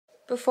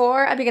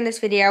Before I begin this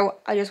video,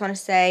 I just want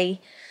to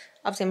say,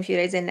 obviously I'm a few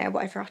days in now, but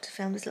I forgot to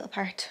film this little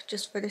part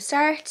just for the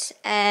start.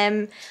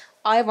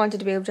 I've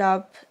wanted a boob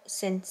job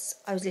since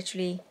I was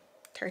literally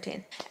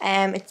 13.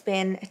 It's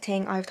been a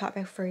thing I've thought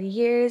about for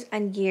years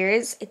and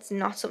years. It's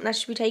not something that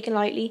should be taken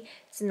lightly.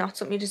 It's not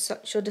something you just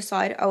should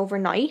decide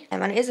overnight.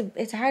 And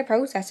it's a hard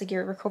process. Like,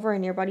 you're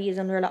recovering, your body is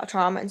under a lot of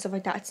trauma and stuff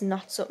like that. It's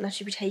not something that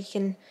should be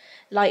taken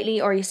lightly,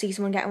 or you see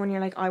someone getting one and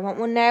you're like, I want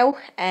one now.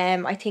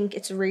 I think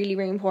it's really,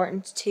 really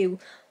important to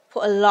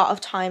put a lot of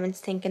time into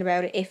thinking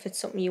about it if it's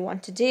something you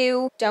want to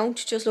do. Don't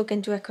just look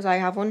into it because I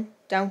have one.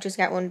 Don't just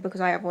get one because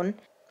I have one.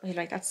 I feel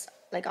like that's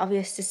like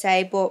obvious to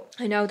say, but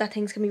I know that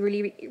things can be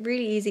really,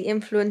 really easy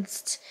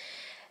influenced.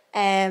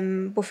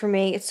 But for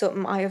me, it's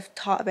something I have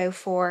thought about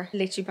for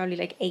literally probably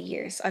like 8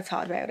 years. I've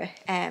thought about it,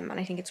 and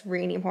I think it's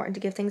really important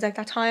to give things like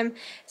that time.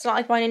 It's not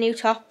like buying a new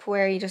top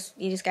where you just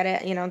get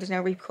it, you know, there's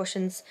no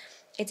repercussions.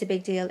 It's a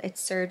big deal.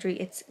 It's surgery.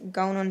 It's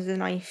going under the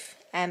knife.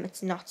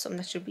 It's not something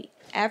that should be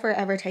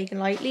ever taken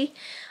lightly.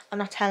 I'm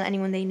not telling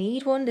anyone they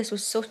need one. This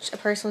was such a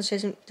personal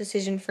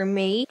decision for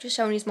me. Just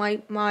showing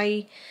you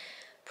my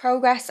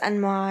progress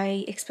and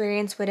my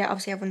experience with it.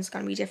 Obviously everyone's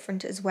going to be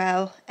different as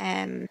well.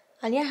 And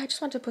yeah, I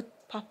just want to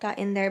pop that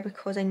in there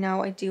because I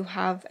know I do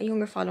have a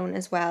younger following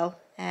as well.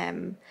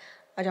 I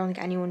don't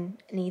think anyone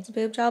needs a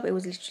boob job. It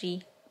was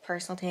literally a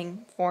personal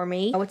thing for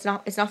me. Oh, it's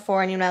not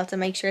for anyone else, and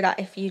make sure that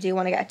if you do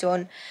want to get it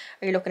done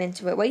or you're looking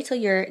into it, wait till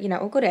you're, you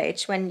know, a good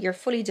age when you're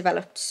fully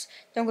developed.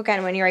 Don't go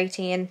getting it when you're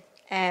 18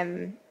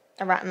 and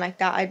ratting like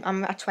that.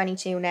 I'm at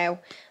 22 now,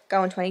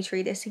 going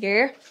 23 this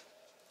year.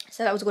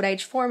 So that was a good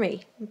age for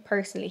me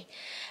personally.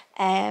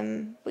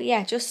 But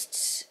yeah,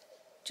 just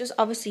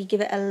obviously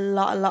give it a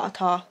lot of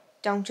thought.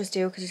 Don't just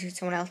do it because you see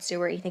someone else do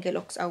it or you think it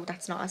looks, oh,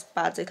 that's not as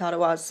bad as I thought it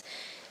was.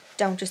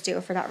 Don't just do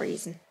it for that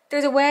reason.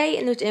 There's a way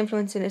in which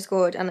influencing is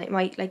good, and it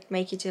might like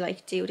make you to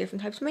like do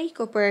different types of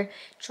makeup or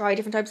try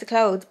different types of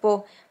clothes.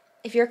 But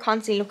if you're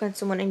constantly looking at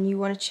someone and you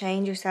want to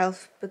change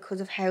yourself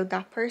because of how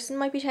that person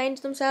might be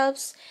changing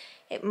themselves,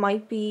 it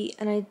might be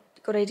a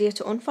good idea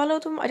to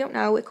unfollow them. I don't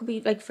know. It could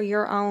be like for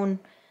your own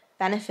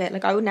benefit.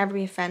 Like, I would never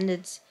be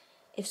offended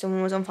if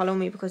someone was unfollowing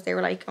me because they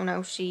were like, oh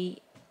no,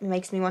 she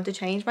makes me want to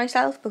change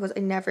myself, because I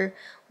never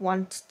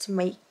want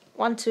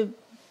to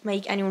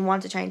make anyone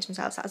want to change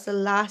themselves. That's the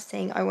last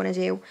thing I want to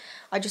do.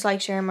 I just like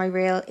sharing my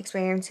real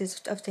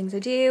experiences of things I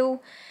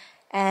do,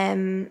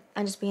 and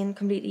just being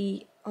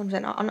completely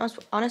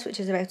honest which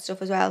is about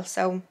stuff as well.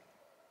 So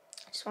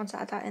I just want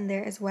to add that in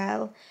there as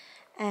well.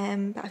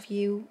 But if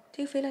you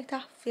do feel like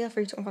that, feel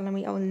free to unfollow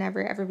me. I will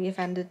never ever be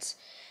offended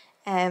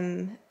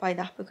by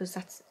that, because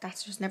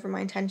that's just never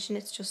my intention.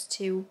 It's just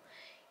to,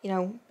 you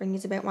know, bring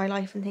you about my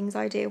life and things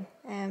I do.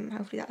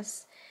 Hopefully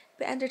that's a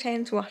bit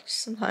entertaining to watch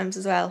sometimes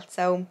as well.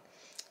 So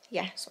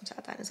yeah, just want to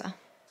add that as well.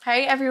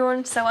 Hey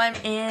everyone, so I'm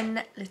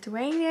in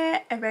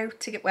Lithuania, not about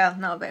to get my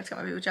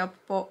boob job,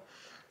 but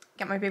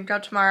get my boob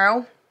job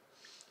tomorrow.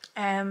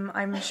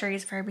 I'm sure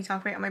you've heard me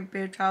talk about my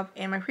boob job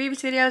in my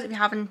previous videos. If you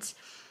haven't,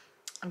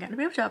 I'm getting a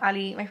boob job.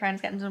 Ali, my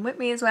friend's getting done with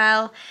me as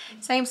well.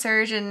 Same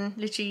surgeon,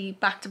 literally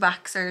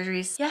back-to-back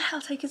surgeries. Yeah, I'll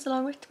take this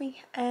along with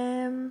me.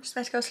 Just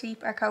about to go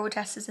sleep. Our COVID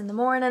test is in the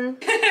morning.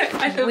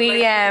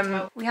 We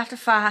have to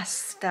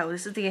fast though.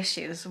 This is the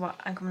issue. This is what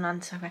I'm coming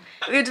on to talk about.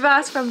 We have to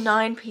fast from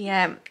 9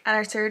 PM and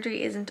our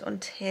surgery isn't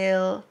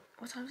until,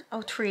 what time is it?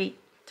 Oh, 3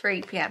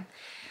 PM.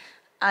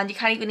 And you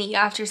can't even eat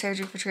after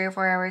surgery for 3 or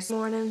 4 hours.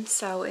 Morning,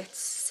 so it's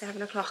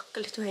 7 o'clock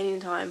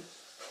Lithuanian time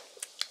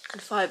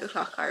and 5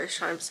 o'clock Irish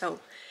time, so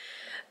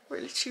we're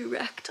literally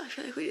wrecked. I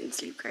feel like we didn't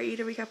sleep great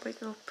either. We kept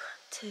waking up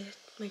to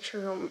make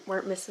sure we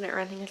weren't missing it or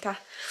anything like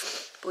that.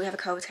 But we have a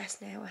COVID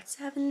test now at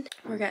 7.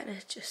 We're getting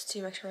it just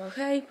to make sure we're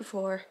okay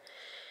before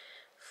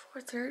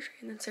surgery,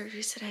 and then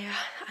surgery's today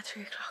at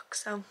 3 o'clock.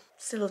 So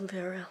still doesn't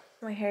feel real.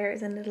 My hair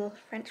is in little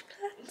French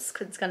plaits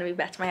because it's going to be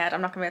wet to my head.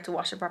 I'm not going to be able to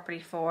wash it properly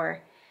for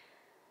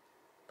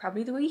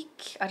probably the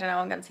week. I don't know.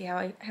 I'm going to see how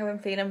I'm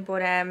feeling,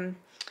 but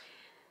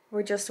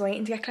we're just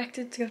waiting to get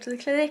collected to go to the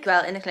clinic.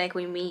 Well, in the clinic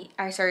we meet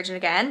our surgeon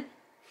again,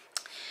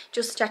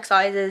 just to check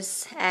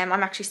sizes. I'm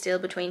actually still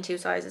between 2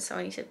 sizes, so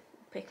I need to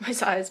pick my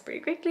size pretty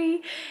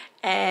quickly,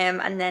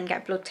 and then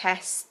get blood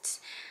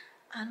tests.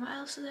 And what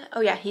else is it?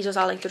 Oh yeah, he does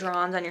all like the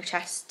drawings on your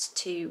chest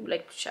to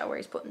like show where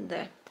he's putting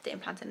the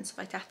implant in and stuff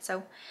like that.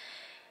 So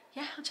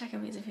yeah, I'll check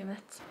in with you in a few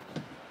minutes.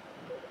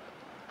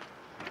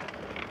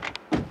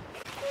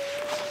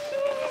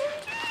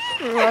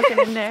 We're walking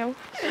in now.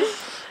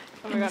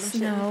 Oh my god,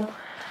 snow. Oh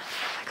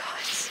my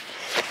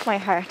god, my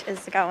heart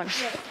is going.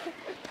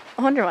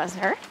 I wonder what's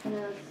her.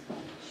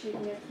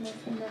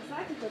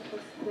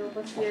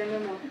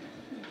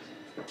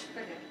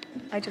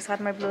 I just had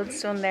my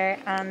bloods done there,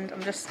 and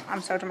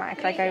I'm so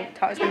dramatic. Like, I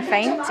thought I was gonna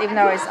faint, even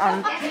though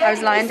I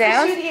was lying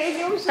down.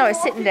 No, I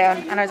was sitting down,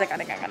 and I was like, I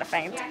think I'm gonna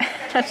faint.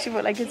 And she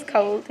put like this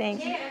cold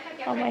thing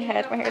on my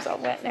head. My hair's all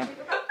wet now.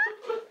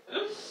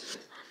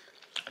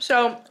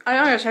 So I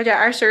don't know, so yeah,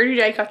 our surgery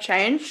date got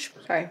changed.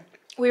 Sorry.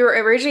 We were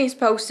originally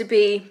supposed to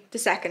be the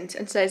 2nd,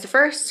 and today's the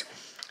 1st.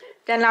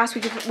 Then last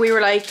week we were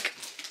like,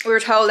 we were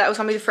told that it was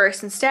going to be the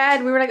first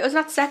instead. We were like, it was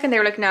not the second. They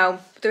were like, no.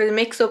 But there was a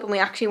mix-up and we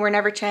actually were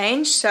never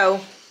changed.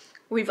 So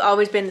we've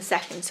always been the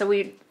second. So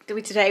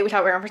today we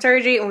thought we were on for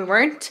surgery and we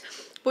weren't.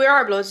 But we are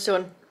our blood's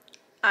done.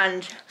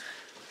 And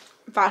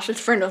fasted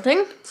for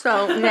nothing.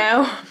 So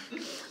now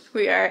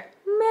we are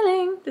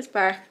milling this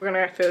bar. We're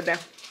going to get food now.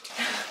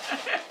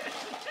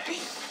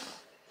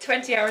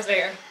 20 hours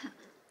later.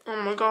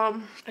 Oh my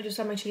god. I just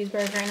had my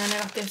cheeseburger and then I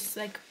got this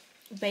like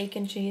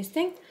bacon cheese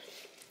thing.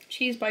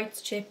 Cheese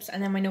bites, chips,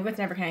 and then my nuggets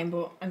never came,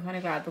 but I'm kind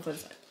of glad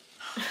because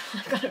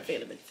I kind of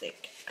feel a bit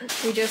sick.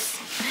 We just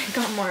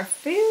got more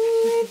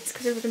food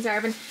because we were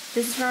conserving.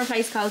 This is from a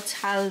place called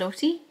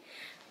Tallotti.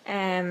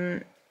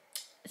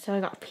 So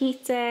I got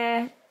pizza,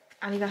 and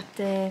I got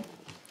the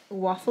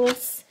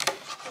waffles,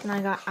 and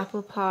I got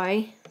apple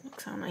pie.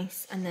 Looks so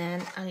nice. And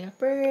then I got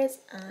burgers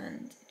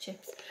and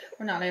chips.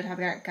 We're not allowed to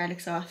have garlic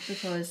sauce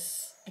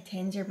because it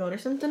thins your blood or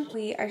something.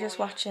 We are just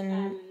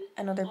watching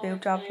another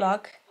boob job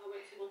vlog.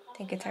 I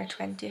think it's our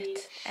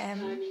 20th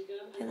in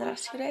the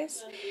last 2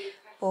 days.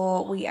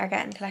 But we are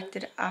getting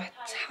collected at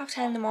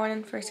 10:30 in the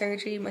morning for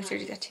surgery. My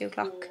surgery's at 2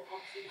 o'clock.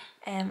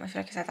 I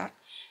feel like I said that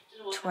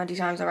 20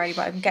 times already,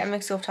 but I'm getting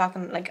mixed up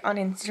talking like on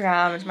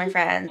Instagram to my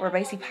friends. We're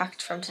basically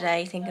packed from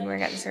today thinking we're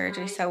getting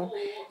surgery, so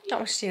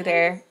not much to do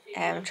there.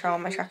 Throw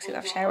on my tracksuit,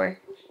 have a shower,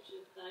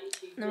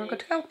 and then we're good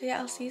to go. Yeah,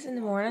 I'll see you in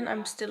the morning.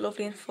 I'm still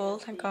lovely and full,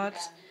 thank God.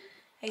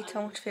 I ate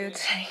so much food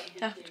today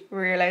after we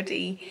were allowed to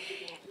eat.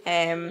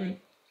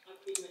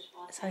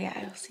 So yeah,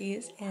 I'll see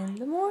you in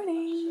the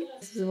morning.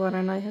 This is what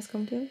our night has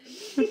come to.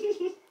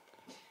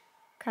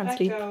 Can't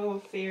sleep. Echo,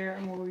 fear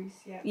and worries,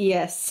 yeah.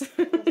 Yes.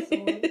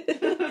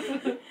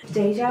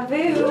 Deja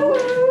vu.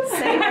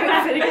 Same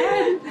outfit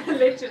again.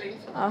 Literally.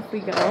 Off we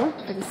go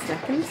for the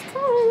second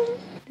time.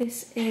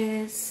 This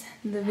is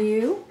the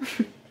view.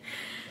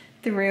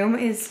 The room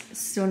is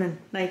stunning.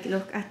 Like,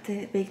 look at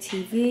the big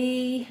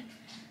TV.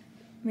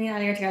 Me and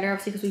Ali are together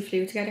obviously because we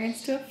flew together and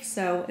stuff,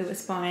 so it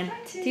was fine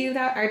to do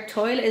that. Our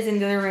toilet is in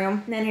the other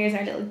room. And then here's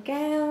our little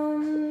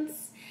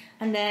gowns.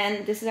 And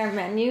then this is our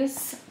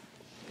menus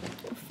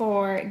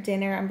for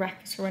dinner and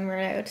breakfast for when we're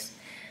out. So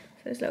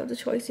there's loads of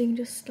choice. You can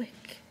just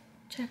like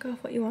check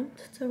off what you want.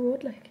 It's so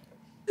good, like.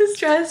 This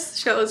dress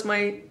shows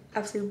my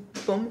absolute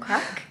bum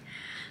crack.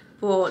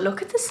 But look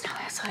at the snow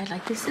outside.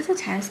 Like, this is a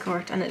tennis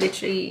court and it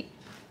literally,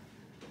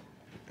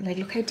 like,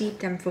 look how deep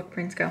them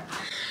footprints go.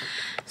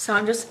 So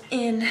I'm just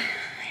in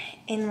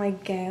my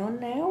gown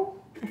now.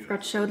 I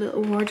forgot to show the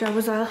little wardrobe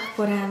as well,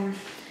 but look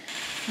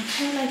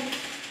how like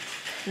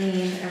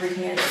clean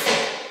everything is.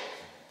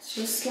 It's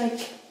just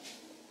like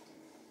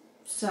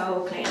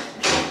so clean.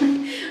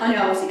 I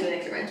know obviously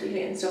clinics are meant to be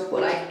clean and stuff,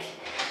 but like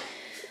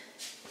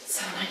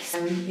so nice.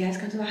 You guys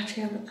go to the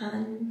bathroom,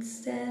 and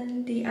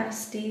then the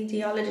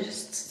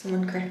anesthesiologist,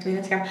 someone correct me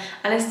on Instagram,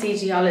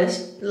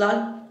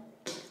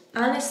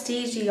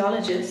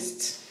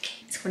 anesthesiologist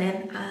is coming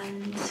in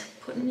and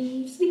putting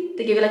me to sleep.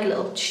 They give you like a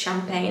little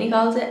champagne, he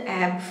calls it,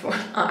 before,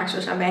 not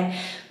actual champagne,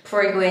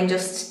 before you go in,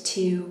 just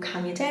to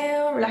calm you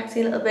down, relax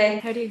you a little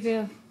bit. How do you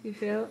feel? You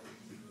feel?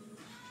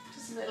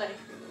 Just a bit like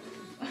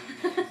a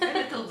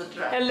little bit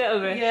dry. A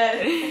little bit. Yeah.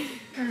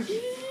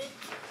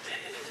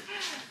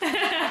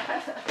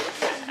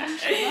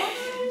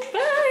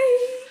 Bye.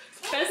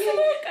 Best of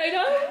luck. I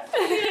know.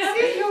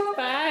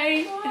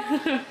 Bye.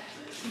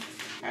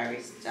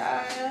 Harry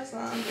Styles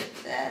on the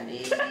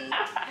Debbie.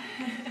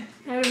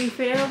 How do you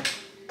feel?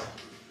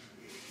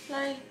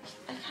 Like,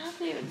 I can't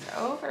believe it's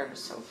over. It was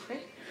so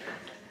quick.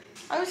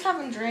 I was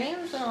having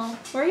dreams and all.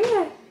 Were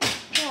you?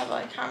 Yeah,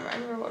 but I can't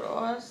remember what it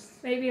was.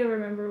 Maybe you'll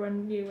remember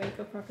when you wake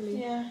up properly.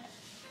 Yeah,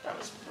 that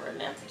was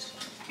brilliant.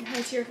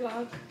 How's your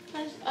vlog?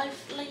 I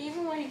like,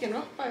 even waking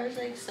up, I was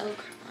like so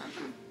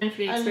calm. I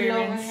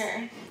love my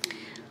hair.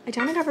 I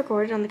don't think I've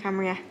recorded on the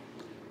camera yet.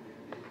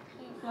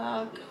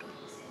 Vlog.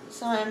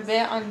 So I'm a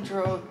bit on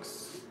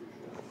drugs.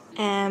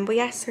 But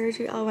yeah,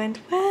 surgery all went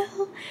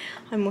well.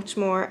 I'm much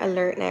more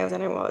alert now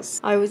than I was.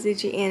 I was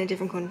literally in a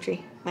different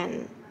country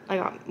when I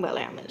got, well,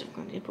 I am in a different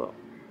country, but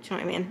do you know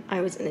what I mean?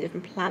 I was in a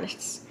different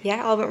planet.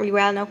 Yeah, all went really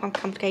well, no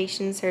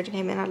complications. Surgeon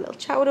came in, had a little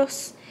chat with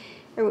us,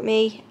 or with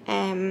me.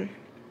 And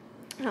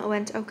it all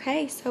went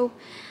okay. So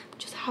I'm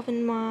just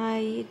having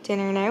my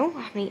dinner now.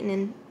 I haven't eaten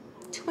in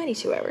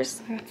 22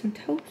 hours. I got some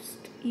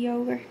toast,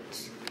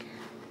 yogurt,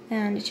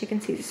 and a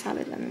chicken Caesar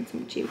salad, and then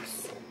some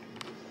juice.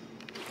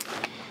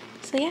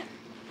 So yeah,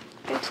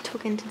 I'm going to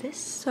tuck into this.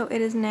 So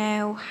it is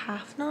now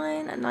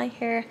 9:30 at night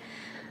here.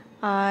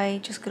 I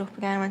just got up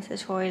again, went to the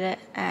toilet.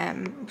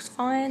 It was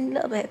fine, a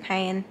little bit of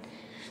pain.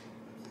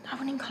 I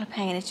wouldn't even call it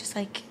pain, it's just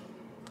like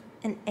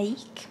an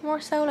ache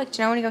more so. Like,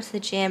 do you know when you go to the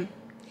gym,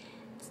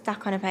 it's that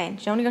kind of pain.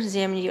 Do you know when you go to the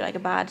gym and you do like a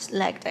bad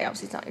leg day,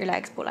 obviously it's not your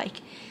legs, but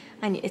like,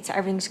 and it's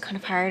everything's kind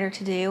of harder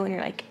to do and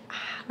you're like,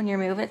 when you're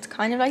moving, it's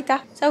kind of like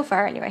that. So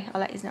far anyway,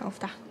 I'll let you know if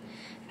that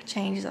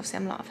changes. Obviously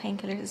I'm a lot of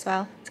painkillers as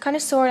well. It's kind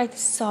of sore like the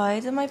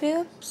sides of my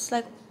boobs,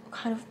 like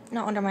kind of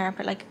not under my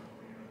armpit, like,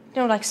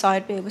 you know, like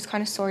side boob. It's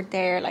kind of sore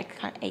there, like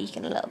kind of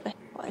aching a little bit.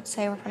 But I'd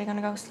say we're probably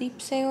gonna go sleep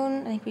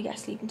soon. I think we get a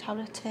sleeping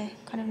tablet to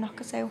kind of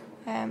knock us out.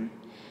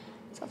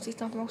 So obviously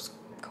it's not the most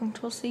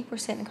comfortable sleep. We're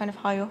sitting kind of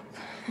high up.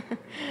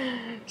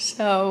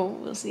 So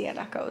we'll see how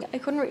that goes. I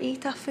couldn't really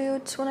eat that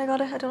food when I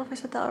got it. I don't know if I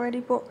said that already,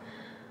 but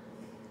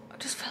I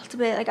just felt a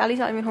bit like Ali's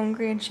not even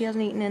hungry and she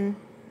hasn't eaten in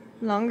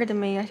longer than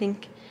me, I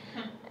think.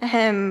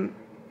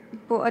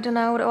 But I don't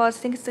know what it was.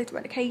 I think it's like the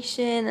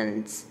medication,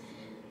 and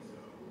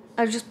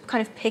I was just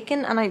kind of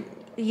picking, and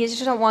you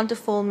just don't want a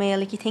full meal.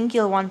 Like you think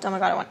you'll want, oh my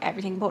god, I want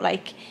everything, but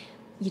like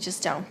you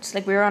just don't.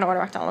 Like we were on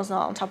order McDonald's and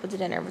all on top of the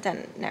dinner, but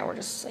then now we're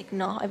just like,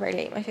 no, I barely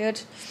ate my food.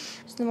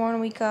 So in the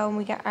morning we go and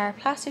we get our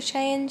plasters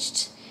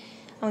changed,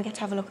 and we get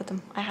to have a look at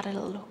them. I had a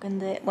little look in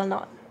the, well,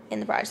 not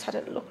in the bar, I just had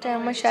a look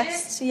down my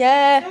chest.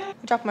 Yeah. I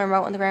dropped my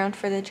remote on the ground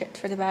for the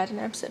bed,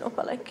 and I'm sitting up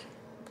at like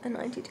a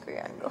 90-degree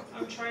angle.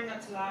 I'm trying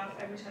not to laugh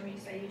every time you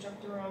say you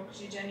dropped the remote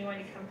because you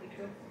genuinely can't be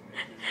cool.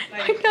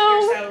 Like, I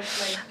know.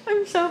 yourself, like,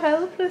 I'm so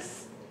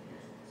helpless.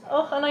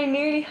 Oh, and I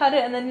nearly had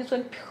it and then just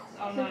went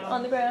oh, no.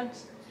 on the ground.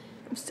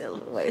 I'm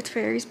still away with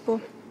fairies,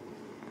 but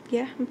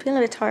yeah, I'm feeling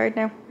a bit tired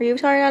now. Are you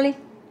tired, Ali?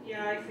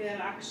 Yeah, I feel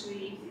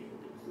actually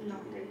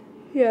nothing.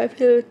 Yeah, I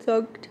feel a bit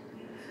thugged.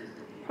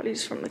 Probably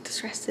just from like the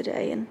stress of the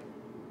day, and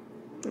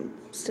I'm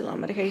still on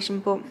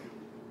medication, but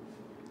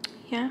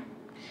yeah.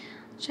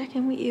 Check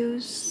in with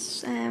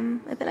yous a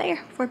bit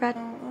later before bed.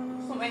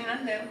 Put my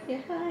hand down.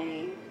 Yeah,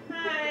 hi.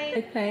 Hi.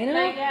 Like playing it?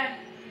 Like, yeah.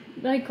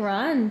 Like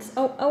grand.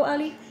 Oh,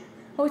 Ali.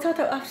 Oh, I thought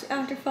that was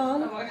after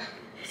falling. Oh my god.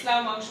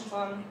 Slow motion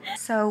falling.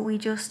 So we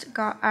just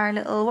got our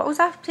little, what was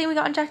that thing we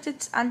got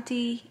injected?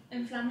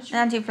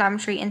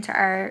 Anti-inflammatory into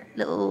our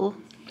little,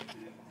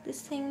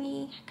 this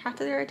thingy,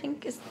 catheter I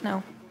think is,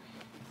 no.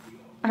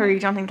 I really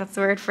don't think that's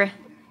the word for it.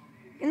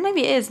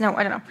 Maybe it is, no,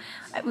 I don't know.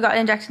 We got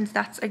an injection into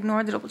that, so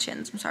ignore the double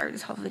chins. I'm sorry,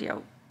 this whole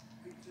video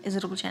is a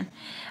double chin.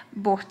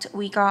 But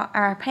we got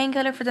our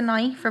painkiller for the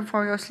night for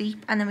before we go to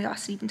sleep, and then we got a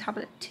sleeping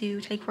tablet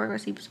to take before we go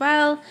to sleep as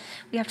well.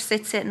 We have to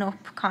sitting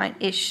up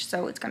kind-ish,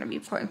 so it's going to be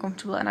quite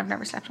uncomfortable, and I've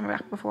never slept on my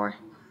back before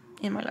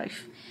in my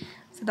life.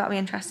 So that'll be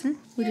interesting.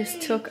 We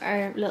just took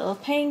our little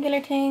painkiller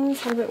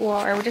things, had a bit of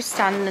water. We're just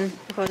standing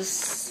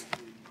because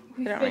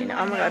we don't really know.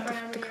 Oh my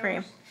god, the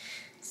cream.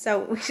 So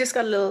we just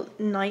got a little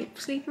night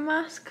sleeping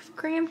mask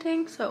cream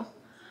thing, so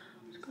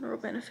I'm just gonna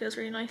rub it in. It feels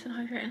really nice and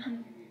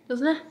hydrating,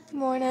 doesn't it?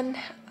 Morning.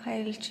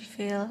 I literally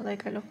feel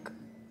like I look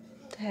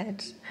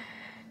dead.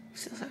 I'm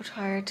still so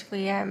tired.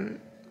 We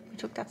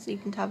took that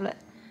sleeping tablet,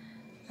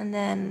 and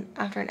then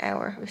after an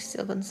hour we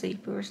still couldn't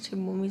sleep. We were two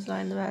mummies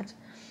lying in the bed.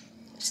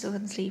 Still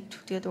couldn't sleep,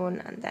 took the other one,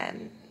 and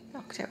then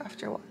knocked out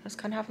after a while. I was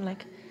kind of having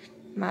like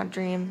mad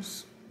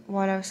dreams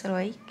while I was still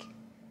awake.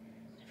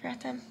 I forgot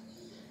them.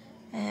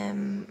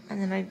 And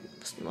then I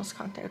must have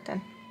conked out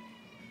then.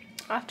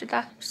 After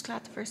that, I'm just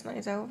glad the first night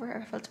is over.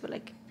 I felt a bit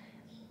like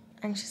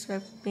anxious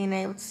about being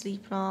able to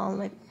sleep and all,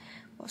 like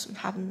what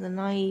something happened in the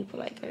night, but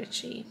like I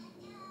literally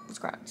was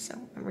grand, so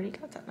I'm really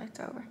glad that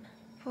night's over.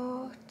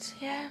 But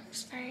yeah, I'm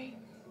just very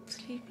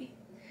sleepy.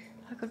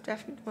 I could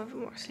definitely do a bit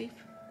more sleep.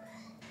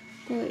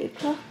 8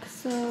 o'clock,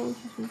 so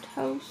some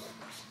toast,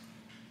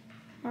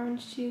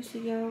 orange juice, a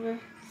yogurt,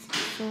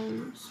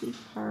 some sweet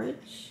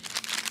porridge,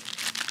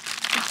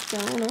 a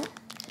donut,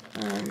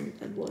 and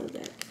a boiled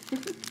egg.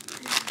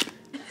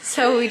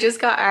 So we just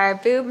got our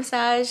boob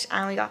massage,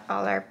 and we got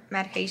all our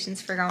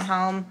medications for going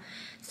home.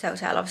 So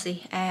hotel,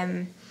 obviously.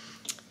 We're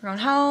going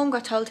home,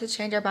 got told to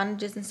change our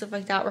bandages and stuff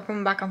like that. We're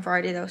coming back on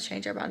Friday though to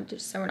change our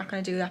bandages, so we're not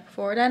going to do that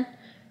before then.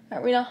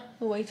 Aren't we not?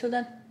 We'll wait till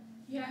then.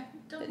 Yeah.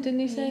 Didn't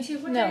you say?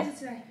 What No. day is it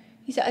today?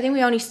 He said, I think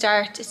we only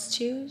start, it's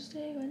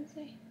Tuesday,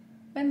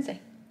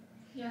 Wednesday.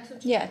 Yeah, so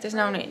Yeah, there's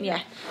no need,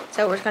 yeah.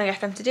 So we're just going to get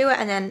them to do it,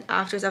 and then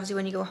afterwards, obviously,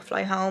 when you go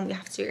fly home, you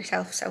have to do it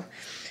yourself. So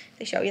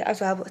they show you that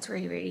as well, but it's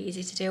really, really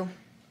easy to do.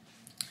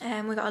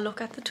 We got to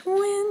look at the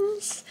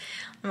twins.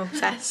 I'm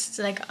obsessed.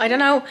 Like, I don't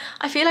know.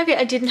 I feel like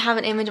I didn't have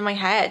an image in my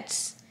head.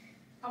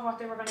 Oh, what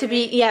they were going to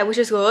be, yeah, which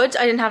was good.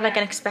 I didn't have like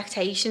an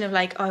expectation of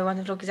like, oh, I want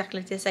them to look exactly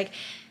like this. Like,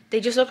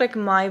 they just look like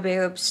my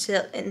boobs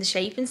still in the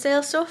shape and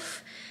still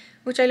stuff,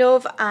 which I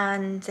love,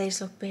 and they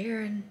just look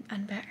bigger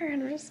and better,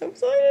 and I'm just so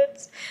excited.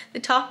 The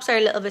tops are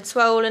a little bit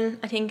swollen.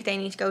 I think they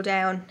need to go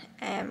down,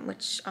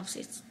 which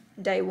obviously it's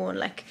day one,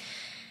 like,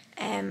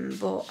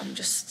 but I'm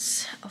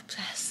just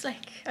obsessed.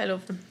 Like, I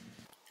love them.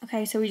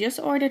 Okay, so we just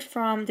ordered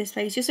from this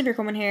place. Just if you're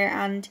coming here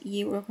and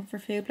you were looking for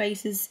food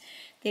places,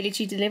 they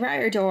literally deliver at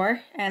your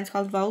door, and it's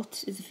called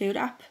Volt. It's a food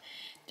app.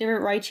 Deliver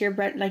it right to your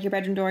your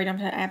bedroom door. You don't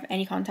have to have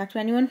any contact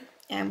with anyone,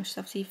 which is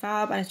obviously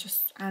fab, and it's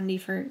just handy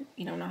for,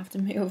 you know, not have to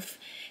move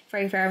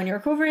very far when you're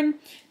recovering.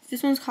 So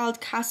this one's called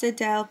Casa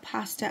del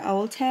Pasta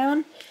Old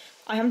Town.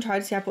 I haven't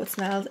tried this yet, but it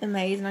smells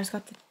amazing. I just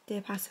got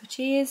the pasta with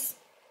cheese.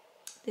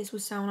 This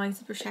was so nice,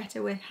 the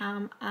bruschetta with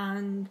ham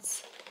and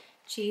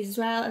cheese as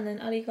well, and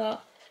then Ali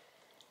got,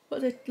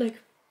 what was it, like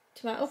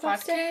tomato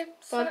pasta?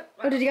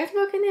 Oh, did you get the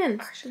vodka in the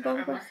end? The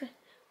vodka pasta.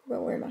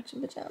 Well, we're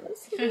matching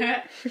pajamas.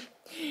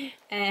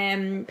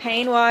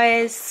 Pain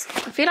wise,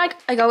 I feel like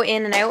I go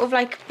in and out of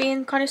like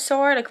being kind of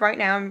sore. Like right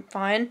now I'm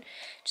fine.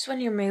 Just when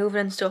you're moving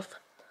and stuff.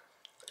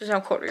 There's no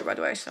cutlery, by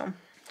the way, so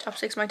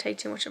chopsticks might take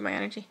too much of my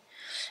energy.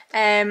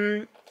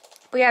 But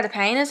yeah, the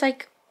pain is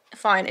like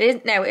fine. It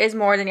is now. It is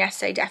more than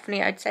yesterday.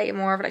 Definitely, I'd say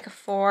more of like a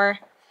 4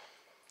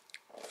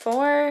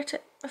 to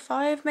a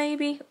 5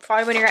 maybe.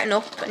 5 when you're getting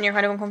up and you're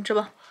kind of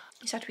uncomfortable.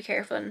 You just have to be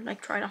careful and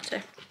like try not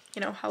to,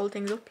 you know, hold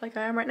things up like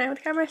I am right now with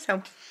the camera. So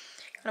I'm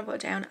gonna put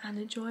it down and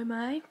enjoy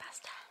my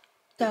pasta.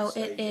 So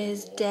it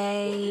is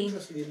day,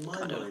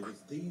 God, I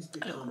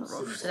look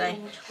rough today.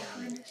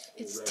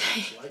 It's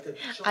day,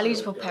 I need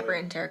to put pepper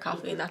into our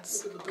coffee and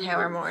that's how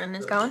our morning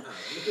is going.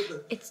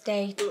 It's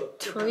day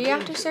 3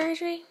 after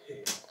surgery.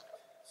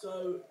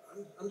 So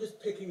I'm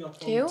just picking up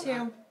 2?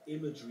 on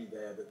imagery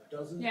there that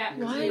doesn't. Yeah,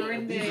 why? you're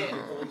in the.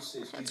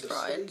 That's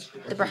fried.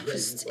 The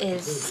breakfast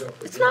is,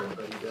 it's not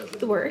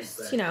the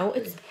worst, you know.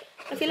 It's,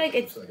 I feel like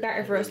it's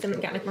better for us than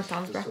getting like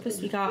McDonald's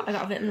breakfast. I got a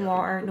vitamin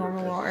water,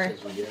 normal water,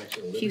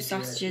 a few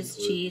sausages,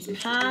 cheese and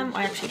ham.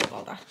 I actually love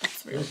all that.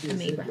 That's real for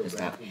me breakfast.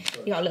 That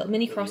you got a little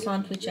mini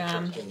croissant with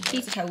jam,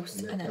 piece of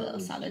toast, and then a little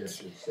salad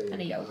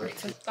and a yogurt.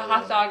 So The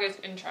hot dog is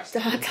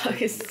interesting. the hot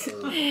dog is,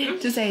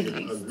 to say the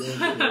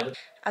least.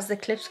 As the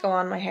clips go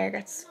on, my hair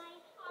gets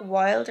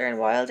wilder and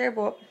wilder,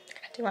 but I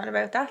can't do anything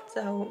about that,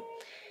 so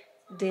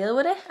deal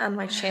with it. And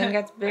my chin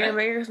gets bigger and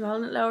bigger, so I'm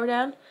holding it lower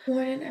down.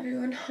 Morning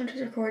everyone, I'm just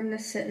recording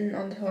this sitting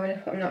on the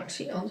toilet, but I'm not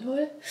actually on the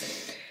toilet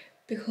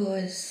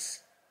because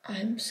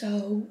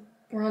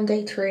we're on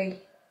day 3.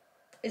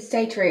 It's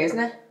day 3, isn't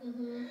it?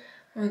 Mm-hmm.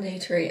 We're on day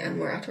 3 and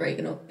we're after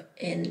waking up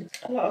in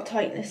a lot of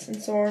tightness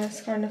and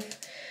soreness, kind of,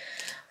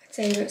 I'd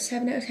say about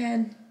 7 out of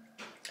 10.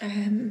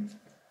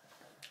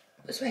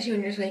 Especially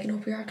when you're just waking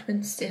up, you're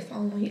abdomen stiff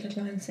all night, like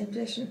lying in the same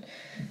position.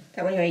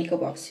 That when you wake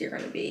up, obviously you're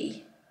going to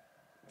be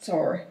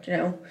sore, do you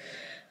know?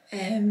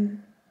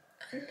 And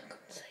look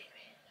inside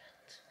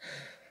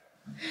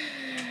me.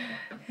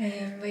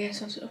 But yeah, I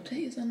just wanted to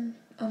update you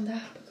on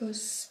that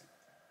because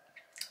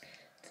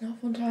it's not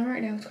a fun time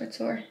right now, it's quite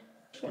sore.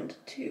 Just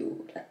wanted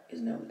to let you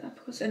know that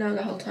because I know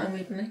the whole time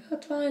we've been like, oh,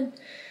 it's fine,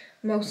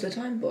 most of the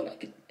time, but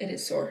like it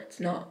is sore.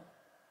 It's not,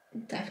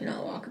 definitely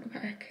not a walk in the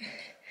park.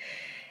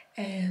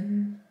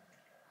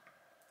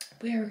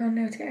 But yeah, we're going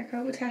now to get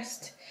our COVID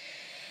test,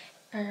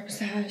 our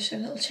massage, a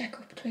little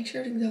checkup to make sure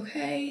everything's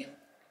okay.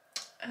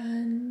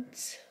 And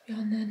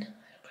beyond then,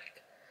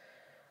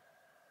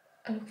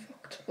 I look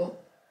fucked, but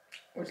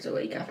we're just a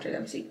week after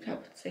them sleep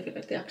tablets. They feel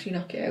like they actually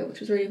knock you out, which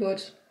was really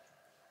good.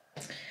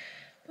 But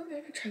I'm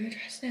going to try to get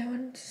dressed now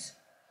and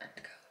go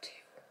to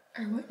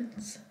our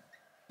appointments.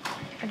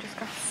 I just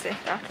got sick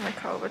after my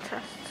COVID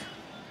test.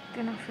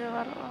 Didn't feel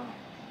well at all.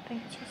 I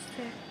think it's just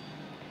the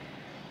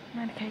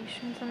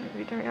medications and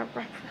we didn't have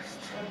breakfast.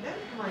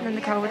 And then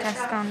the COVID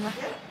test gone back.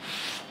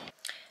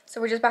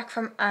 So we're just back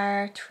from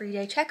our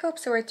 3-day checkup.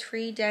 So we're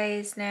 3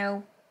 days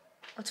now.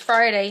 It's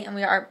Friday and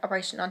we got our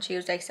operation on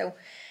Tuesday. So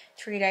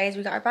 3 days.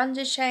 We got our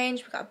bandage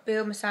changed, we got a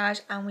boob massage,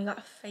 and we got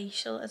a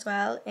facial as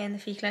well in the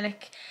FE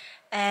clinic.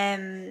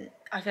 I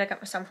feel like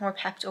I'm so much more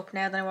pepped up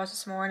now than I was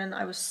this morning.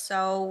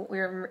 We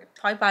were in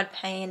quite bad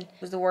pain.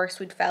 It was the worst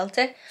we'd felt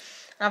it.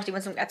 And obviously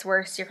when something gets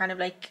worse, you're kind of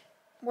like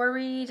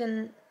worried,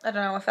 and I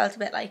don't know, I felt a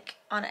bit like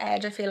on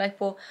edge, I feel like,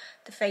 but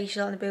the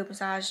facial and the boob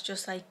massage,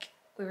 just like,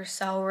 we were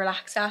so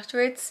relaxed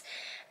afterwards.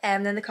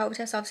 And then the COVID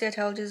test, obviously I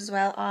told you as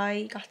well,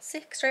 I got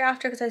sick straight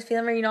after because I was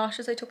feeling really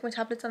nauseous. I took my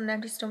tablets on an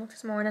empty stomach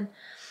this morning,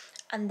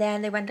 and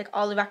then they went like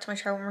all the way back to my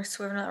throat and were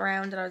swiveling it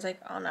around, and I was like,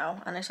 oh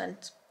no. And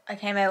I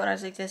came out and I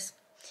was like this,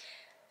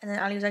 and then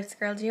Ali was like,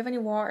 girl, do you have any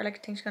water, like I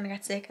think she's gonna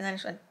get sick? And then I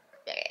just went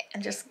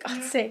and just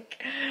got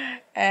sick.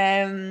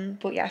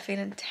 But yeah,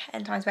 feeling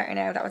 10 times better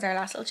now. That was our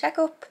last little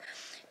checkup.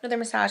 Another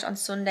massage on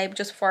Sunday, but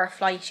just before our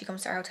flight. She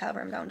comes to our hotel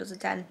room now and does it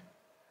then.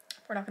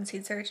 We're not going to see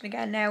the surgeon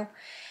again now,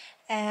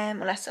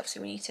 unless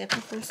obviously we need to.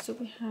 First up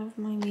we have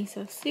my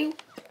miso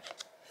soup,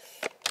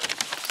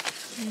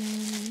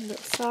 little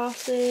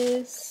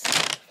sauces,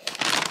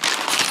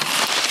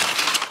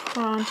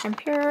 prawn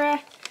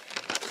tempura,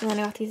 and then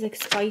I got these like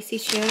spicy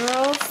tuna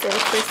rolls. They're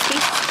crispy.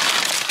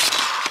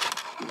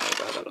 Oh my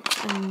god, that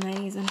looks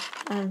amazing.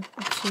 I'm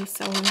actually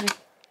so hungry.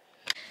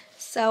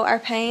 So our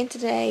pain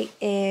today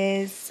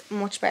is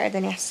much better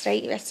than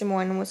yesterday. Yesterday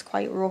morning was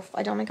quite rough.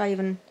 I don't think I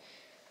even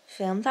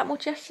filmed that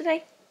much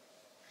yesterday.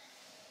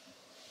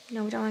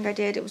 No, I don't think I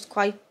did. It was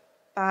quite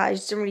bad. I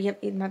just didn't really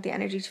even have the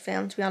energy to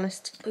film, to be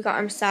honest. We got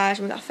our massage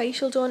and we got a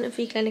facial done in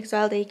FE clinic as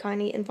well. They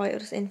kindly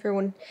invited us in for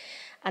one.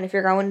 And if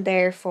you're going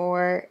there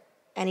for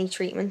any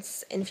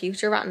treatments in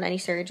future, rather than any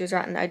surgeries,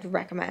 rather than, I'd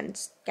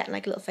recommend getting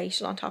like a little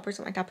facial on top or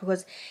something like that,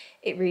 because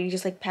it really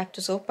just like pepped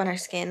us up and our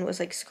skin was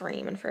like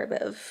screaming for a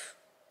bit of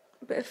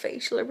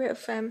facial or a bit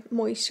of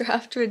moisture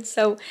afterwards.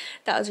 So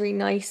that was really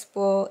nice.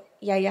 But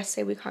yeah,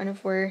 yesterday we kind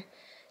of were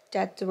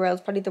dead to the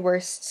world. Probably the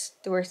worst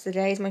of the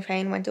days. My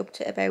pain went up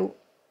to about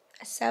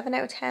a 7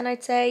 out of 10,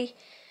 I'd say.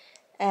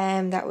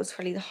 That was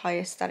probably the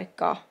highest that it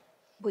got.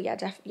 But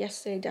yeah,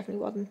 yesterday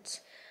definitely wasn't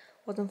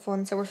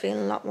fun. So we're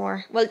feeling a lot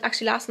more. Well,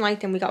 actually last night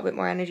then we got a bit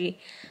more energy,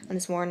 and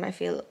this morning I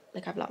feel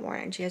like I have a lot more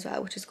energy as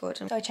well, which is good.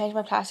 So I changed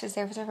my plasters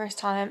there for the first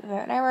time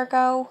about an hour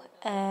ago.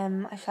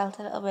 I felt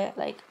a little bit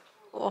like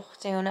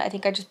doing it. I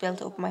think I just built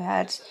it up in my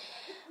head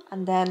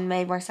and then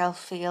made myself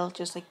feel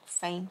just like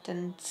faint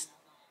and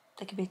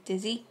like a bit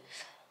dizzy.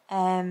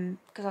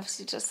 Because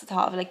obviously just the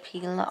thought of like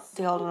peeling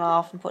the old one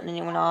off and putting a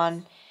new one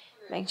on,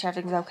 making sure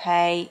everything's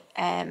okay.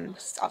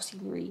 It's obviously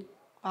really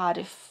bad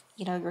if,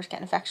 you know, you're getting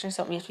an infection or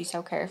something. You have to be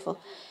so careful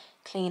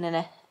cleaning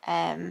it.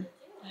 My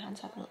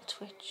hand's having a little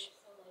twitch.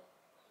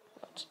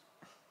 But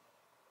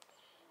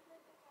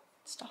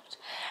stopped.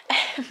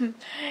 You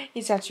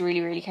just have to be really,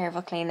 really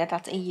careful cleaning it.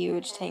 That's a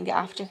huge thing. The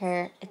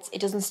aftercare,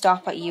 it doesn't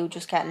stop at you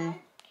just getting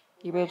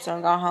your boobs done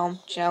and going home.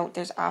 Do you know,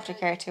 there's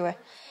aftercare to it.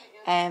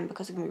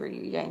 Because it can be really,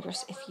 really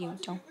dangerous if you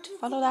don't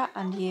follow that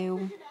and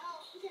you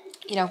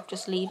know,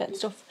 just leave it and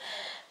stuff.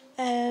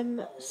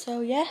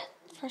 So yeah,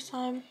 first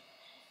time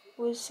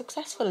was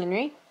successful,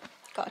 Henry.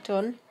 Got it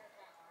done.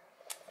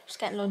 Just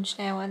getting lunch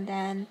now, and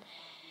then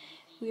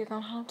we are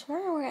going home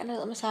tomorrow. We're getting a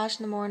little massage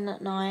in the morning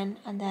at 9,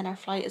 and then our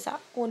flight is at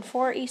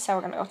 1:40, so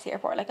we're gonna go to the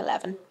airport at like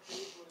 11.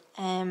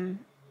 And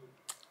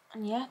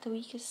yeah, the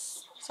week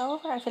is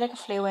over. I feel like I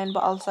flew in,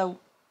 but also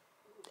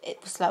it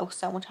was slow.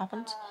 So much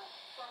happened.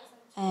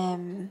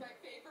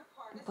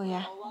 But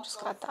yeah, I'm just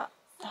glad that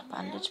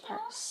bandage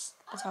part is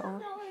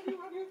over.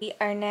 We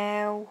are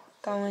now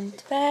going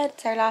to bed.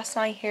 It's our last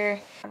night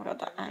here. I haven't got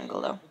that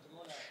angle though.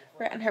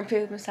 We're getting her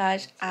boob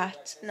massage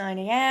at 9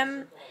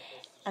 AM.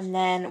 And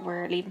then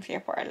we're leaving for the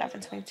airport at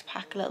 11, so we need to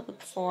pack a little bit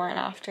before and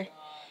after. It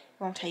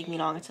won't take me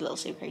long, it's a little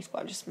suitcase, but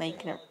I'm just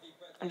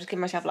giving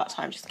myself a lot of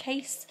time just in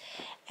case.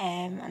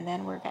 And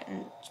then we're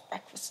getting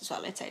breakfast as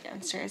well, I'd say,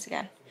 downstairs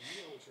again.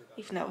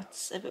 Even though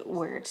it's a bit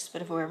weird, it's a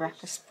bit of a weird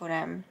breakfast, but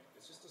yeah,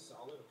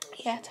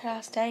 it's our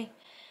last day.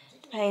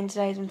 The pain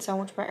today has been so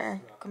much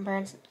better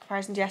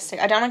comparison to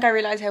yesterday. I don't think I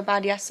realised how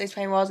bad yesterday's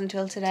pain was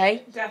until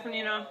today.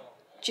 Definitely not.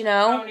 Do you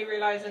know? I'm only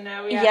realising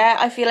now, yeah. Yeah,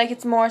 I feel like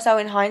it's more so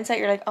in hindsight,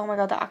 you're like, oh my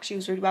god, that actually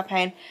was really bad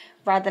pain,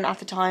 rather than at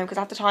the time, because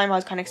at the time I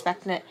was kind of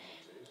expecting it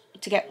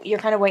to get, you're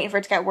kind of waiting for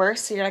it to get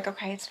worse, so you're like,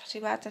 okay, it's not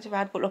too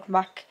bad, but looking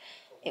back,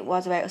 it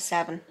was about a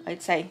 7,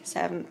 I'd say,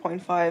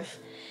 7.5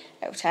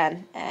 out of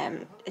 10,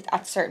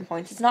 at certain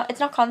points, it's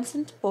not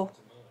constant, but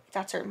it's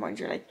at certain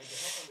points, you're like,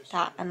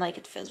 that, and like,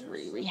 it feels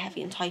really, really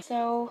heavy and tight,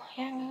 so,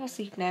 yeah, I'm gonna go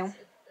sleep now,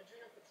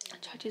 I'll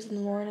try to use it in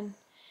the morning,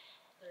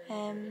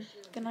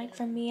 good night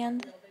from me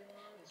and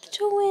the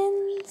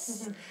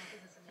twins.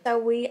 So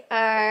we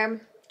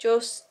are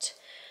just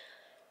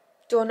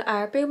done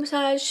our boob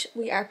massage.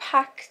 We are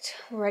packed.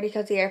 We're ready to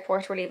go to the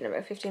airport. We're leaving in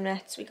about 15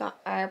 minutes. We got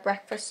our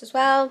breakfast as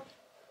well.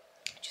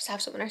 Just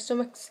have something in our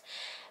stomachs.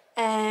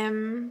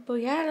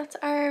 But yeah, that's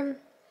our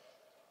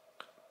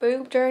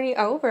boob journey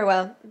over.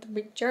 Well,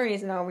 the journey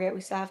isn't over yet.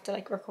 We still have to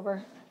like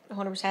recover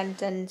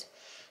 100% and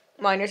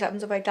minor stuff and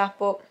stuff like that.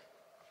 But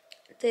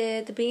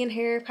the being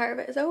here part of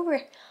it is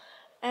over.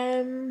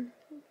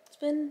 It's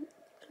been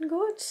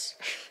good.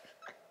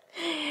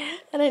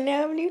 And I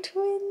now have new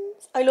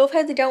twins. I love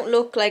how they don't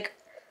look like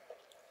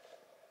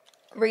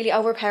really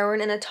overpowering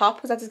in a top,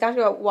 because that's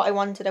exactly what I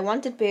wanted. I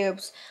wanted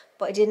boobs,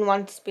 but I didn't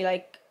want it to be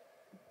like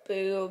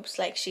boobs,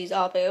 like she's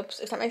all boobs,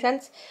 if that makes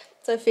sense.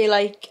 So I feel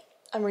like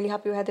I'm really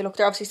happy with how they look.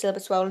 They're obviously still a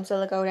bit swollen, so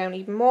they'll go down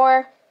even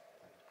more.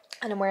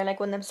 And I'm wearing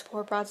like one of them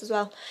support bras as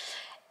well.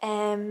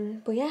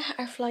 But yeah,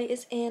 our flight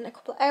is in a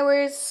couple of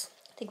hours.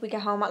 I think we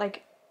get home at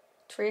like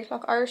 3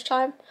 o'clock Irish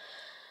time.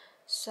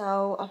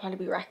 So I'll probably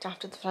be wrecked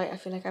after the flight. I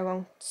feel like I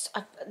won't.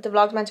 The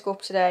vlog's meant to go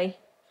up today.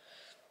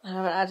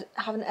 I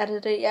haven't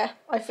edited it yet.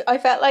 I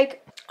felt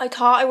like I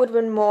thought I would have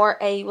been more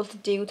able to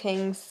do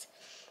things.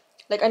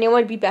 Like I knew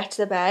I'd be back to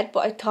the bed,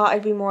 but I thought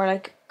I'd be more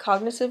like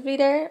cognitively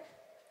there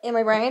in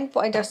my brain.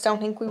 But I just don't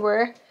think we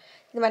were.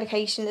 The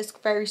medication is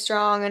very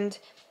strong, and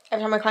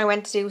every time I kind of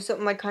went to do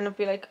something, I'd kind of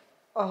be like,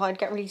 oh, I'd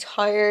get really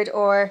tired,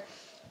 or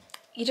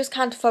you just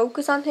can't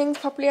focus on things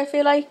properly. I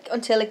feel like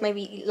until like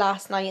maybe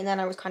last night, and then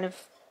I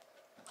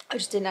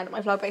just didn't edit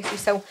my vlog basically.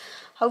 So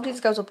hopefully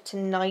this goes up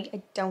tonight.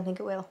 I don't think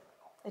it will.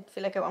 I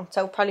feel like it won't.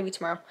 So probably be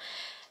tomorrow.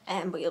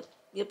 But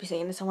you'll be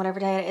seeing this on whatever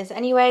day it is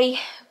anyway.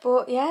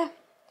 But yeah,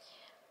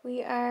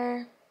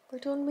 we're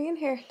done being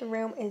here. The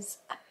room is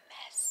a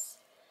mess.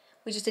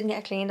 We just didn't get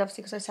it cleaned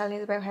obviously, because I was telling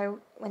you about how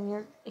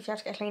if you have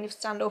to get cleaned, you have to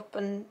stand up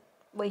and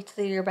wait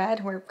till your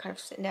bed. We're kind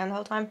of sitting down the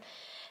whole time.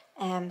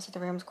 So the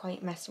room's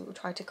quite messy. We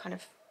tried to kind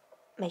of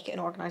make it an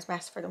organised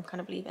mess for them,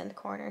 kind of leave it in the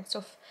corner and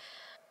stuff.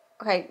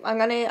 Okay,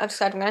 I've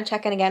decided I'm gonna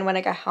check in again when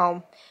I get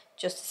home,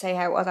 just to say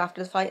how it was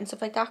after the flight and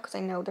stuff like that, because I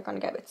know they're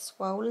gonna get a bit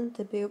swollen.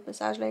 The boob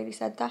massage lady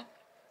said that,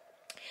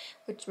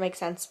 which makes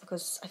sense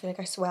because I feel like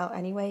I swell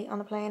anyway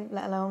on a plane,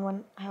 let alone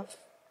when I have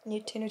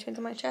two new twins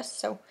on my chest.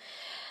 So,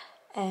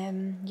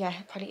 yeah,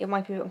 it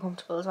might be a bit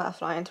uncomfortable as well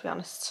flying, to be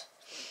honest.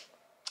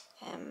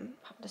 Having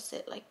to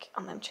sit like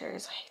on them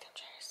chairs. I hate them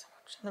chairs so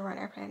much. And the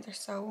Ryanair airplanes are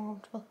so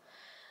uncomfortable.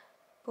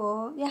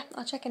 But yeah,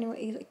 I'll check in with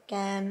you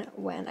again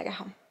when I get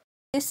home.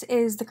 This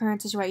is the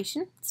current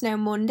situation. It's now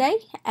Monday.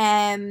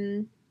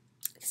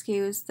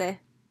 Excuse the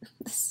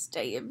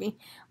state of me.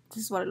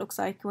 This is what it looks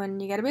like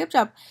when you get a boob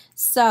job.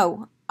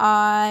 So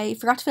I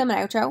forgot to film an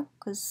outro,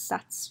 because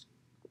that's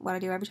what I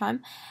do every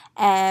time.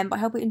 But I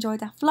hope you enjoyed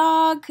that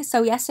vlog.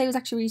 So yesterday was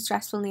actually really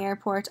stressful in the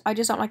airport. I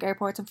just don't like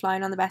airports and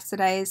flying on the best of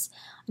days.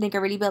 I think I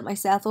really built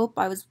myself up.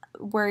 I was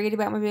worried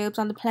about my boobs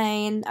on the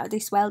plane. They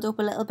swelled up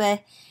a little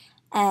bit.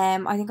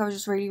 I think I was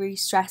just really, really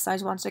stressed. I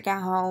just wanted to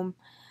get home.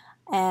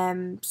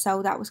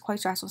 So that was quite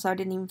stressful, so I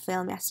didn't even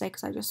film yesterday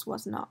because I just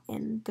was not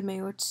in the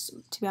mood,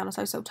 to be honest.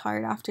 I was so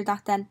tired after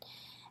that then.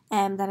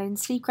 That I didn't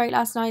sleep great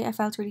last night. I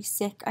felt really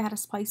sick. I had a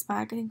spice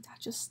bag. I think that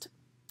just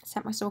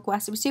sent my stomach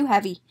west. It was too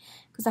heavy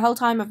because the whole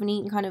time I've been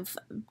eating kind of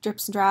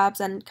drips and drabs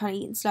and kind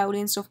of eating slowly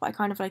and stuff, but I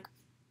kind of like,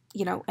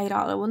 you know, ate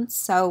all at once,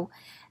 so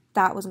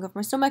that wasn't good for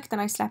my stomach. Then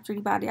I slept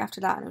really badly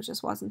after that, and it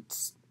just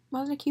wasn't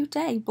a cute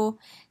day, but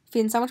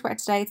feeling so much better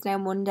today. It's now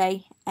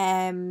Monday,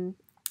 and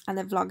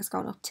the vlog is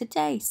going up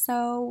today.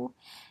 So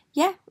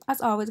yeah, as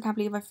always, I can't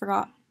believe I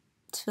forgot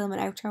to film an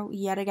outro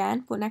yet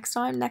again, but next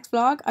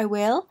vlog I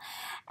will.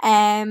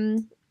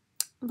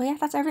 But yeah,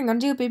 that's everything. I'm going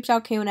to do a boob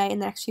job Q&A in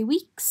the next few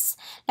weeks.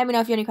 Let me know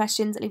if you have any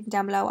questions, leave them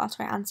down below. I'll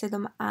try to answer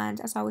them, and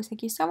as always,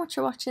 thank you so much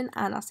for watching,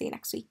 and I'll see you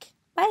next week.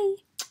 Bye.